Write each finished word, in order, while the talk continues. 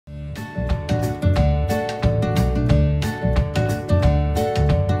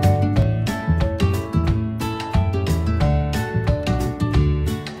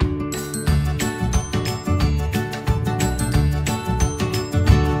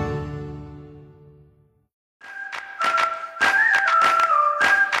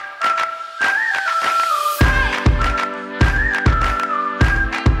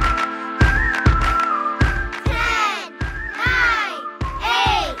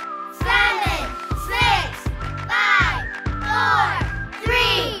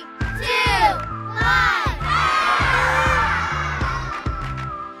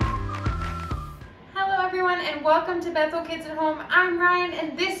welcome to Bethel Kids at Home. I'm Ryan,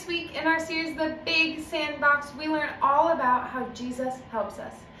 and this week in our series, The Big Sandbox, we learn all about how Jesus helps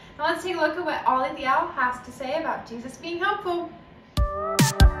us. Now let's take a look at what Ollie the Owl has to say about Jesus being helpful.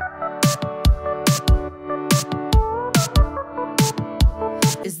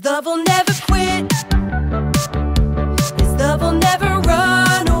 His love will never quit. His love will never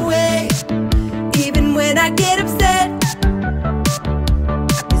run away. Even when I get upset,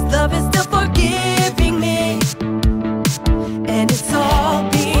 His love is still forgiving me. And it's all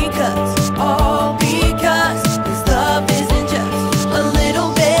because His love isn't just a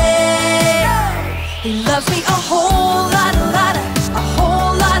little bit. He loves me a whole lot, a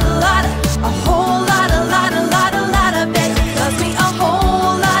whole lot, a whole lot of bit. He loves me a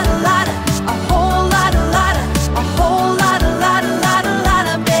whole lot, a whole lot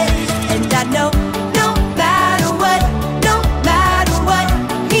of bit. And I know no matter what,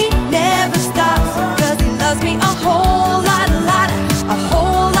 He never stops. 'Cause He loves me a whole lot, a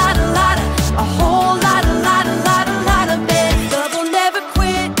whole lot of bit. His love will never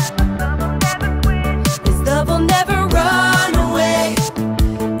quit. His love will never run away.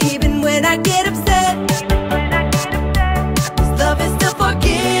 Even when I get upset, His love is still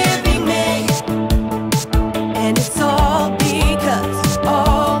forgiving me. And it's all because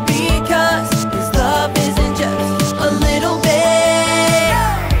His love isn't just a little bit.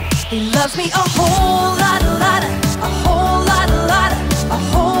 He loves me a whole lot, a whole lot of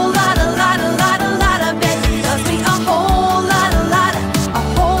bit. He loves me a whole lot, a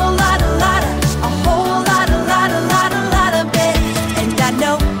whole lot of bit. And I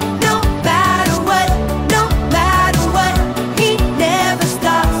know no matter what, He never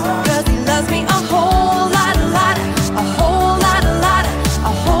stops. 'Cause He loves me a whole lot, a whole lot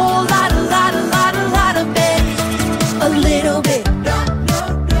of bit. A little bit,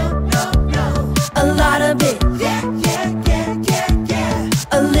 a lot of bit,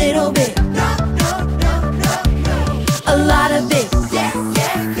 a little bit, a lot of bit.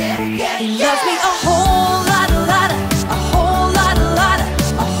 He loves me a whole lot, a whole lot of bit.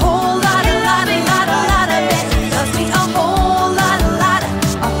 He loves me a whole lot, a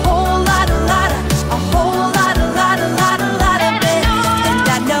whole lot of bit. And I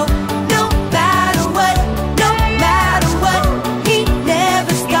know no matter what, He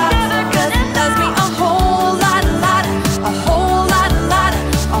never stops. 'Cause He loves me a whole lot, a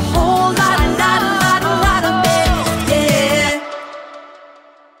whole lot of bit. Yeah.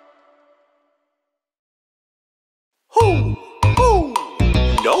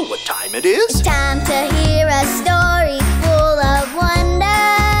 You know what time it is? It's time to hear a story full of wonder.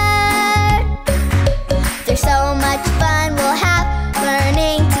 There's so much fun we'll have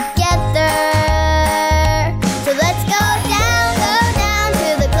learning together. So let's go down to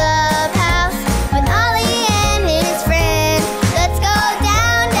the clubhouse with Ollie and his friends. Let's go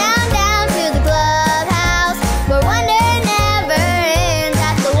down to the clubhouse where wonder never ends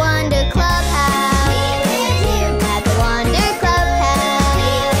at the Wonder Clubhouse. At the Wonder Clubhouse.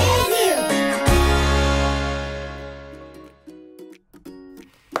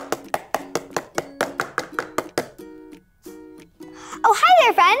 Oh, hi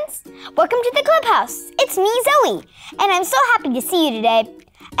there, friends! Welcome to the clubhouse. It's me, Zoe, and I'm so happy to see you today.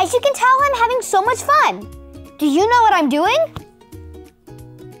 As you can tell, I'm having so much fun. Do you know what I'm doing?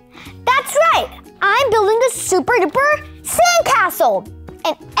 That's right! I'm building a super-duper sandcastle.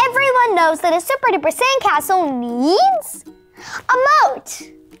 And everyone knows that a super-duper sandcastle needs a moat.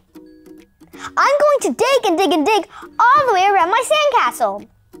 I'm going to dig and dig and dig all the way around my sandcastle.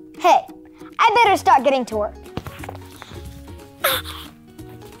 Hey, I better start getting to work.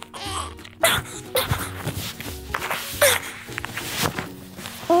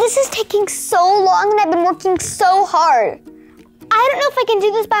 This is taking so long and I've been working so hard. I don't know if I can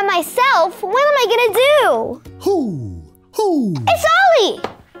do this by myself. What am I gonna do? Who? It's Ollie!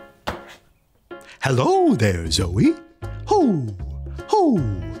 Hello there, Zoe. Who?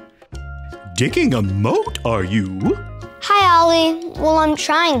 Digging a moat, are you? Hi, Ollie. Well, I'm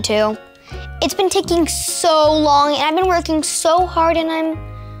trying to. It's been taking so long and I've been working so hard and I'm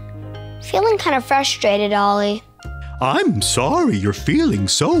feeling kind of frustrated, Ollie. I'm sorry you're feeling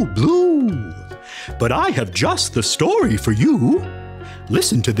so blue. But I have just the story for you.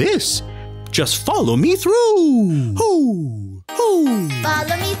 Listen to this. Just follow me through. Who?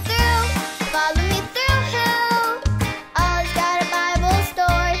 Follow me through, who? Ollie's got a Bible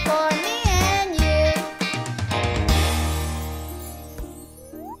story for me and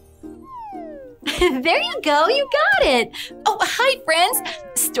you. There you go, you got it. Oh, hi, friends.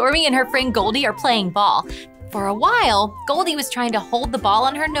 Stormy and her friend Goldie are playing ball. For a while, Goldie was trying to hold the ball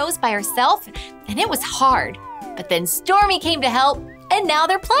on her nose by herself, and it was hard. But then Stormy came to help, and now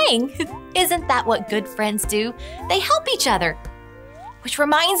they're playing. Isn't that what good friends do? They help each other. Which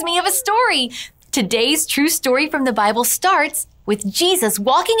reminds me of a story. Today's true story from the Bible starts with Jesus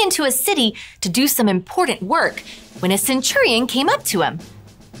walking into a city to do some important work when a centurion came up to him.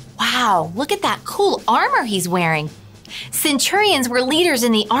 Wow, look at that cool armor he's wearing. Centurions were leaders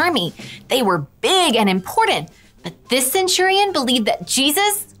in the army. They were big and important. But this centurion believed that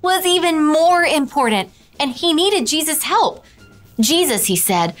Jesus was even more important, and he needed Jesus' help. Jesus, he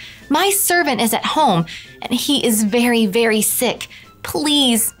said, "My servant is at home, and he is very, very sick.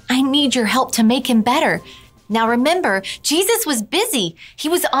 Please, I need your help to make him better." Now remember, Jesus was busy. He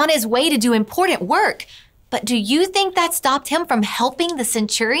was on his way to do important work. But do you think that stopped him from helping the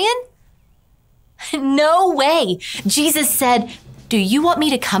centurion? No way. Jesus said, "Do you want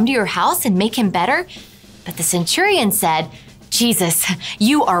me to come to your house and make him better?" But the centurion said, "Jesus,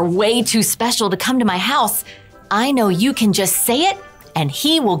 you are way too special to come to my house. I know you can just say it and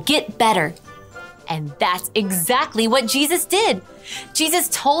he will get better." And that's exactly what Jesus did. Jesus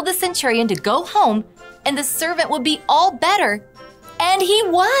told the centurion to go home and the servant would be all better. And he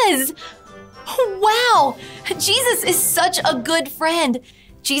was. Wow, Jesus is such a good friend.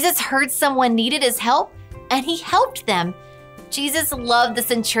 Jesus heard someone needed his help and he helped them. Jesus loved the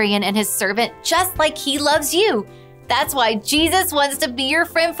centurion and his servant just like he loves you. That's why Jesus wants to be your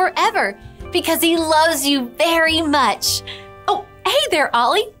friend forever, because he loves you very much. Oh, hey there,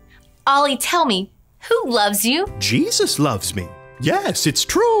 Ollie. Ollie, tell me, who loves you? Jesus loves me. Yes, it's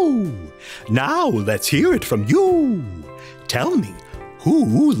true. Now let's hear it from you. Tell me,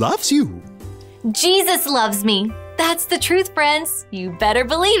 who loves you? Jesus loves me. That's the truth, friends. You better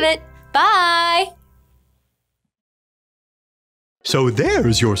believe it. Bye. So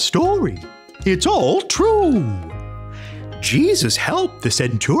there's your story. It's all true. Jesus helped the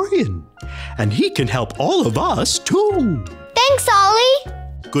centurion, and he can help all of us too. Thanks, Ollie.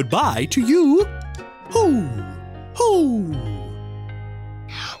 Goodbye to you. Hoo, hoo.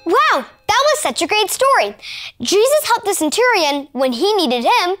 Wow, that was such a great story. Jesus helped the centurion when he needed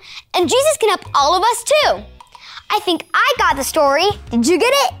him, and Jesus can help all of us too. I think I got the story. Did you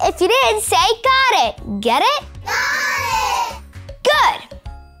get it? If you did, say got it. Get it? Got it! Good.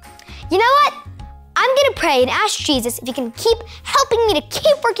 You know what? I'm gonna pray and ask Jesus if he can keep helping me to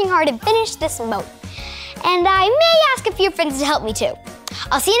keep working hard and finish this moat. And I may ask a few friends to help me too.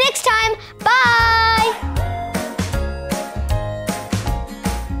 I'll see you next time. Bye!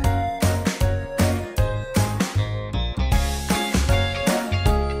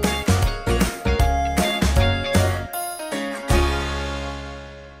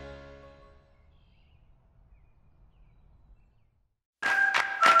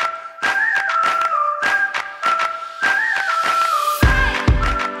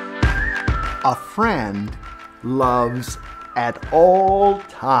 A friend loves at all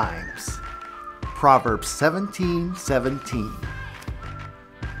times. Proverbs 17:17.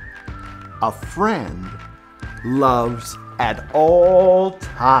 A friend loves at all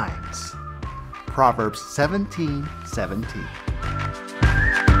times. Proverbs 17:17.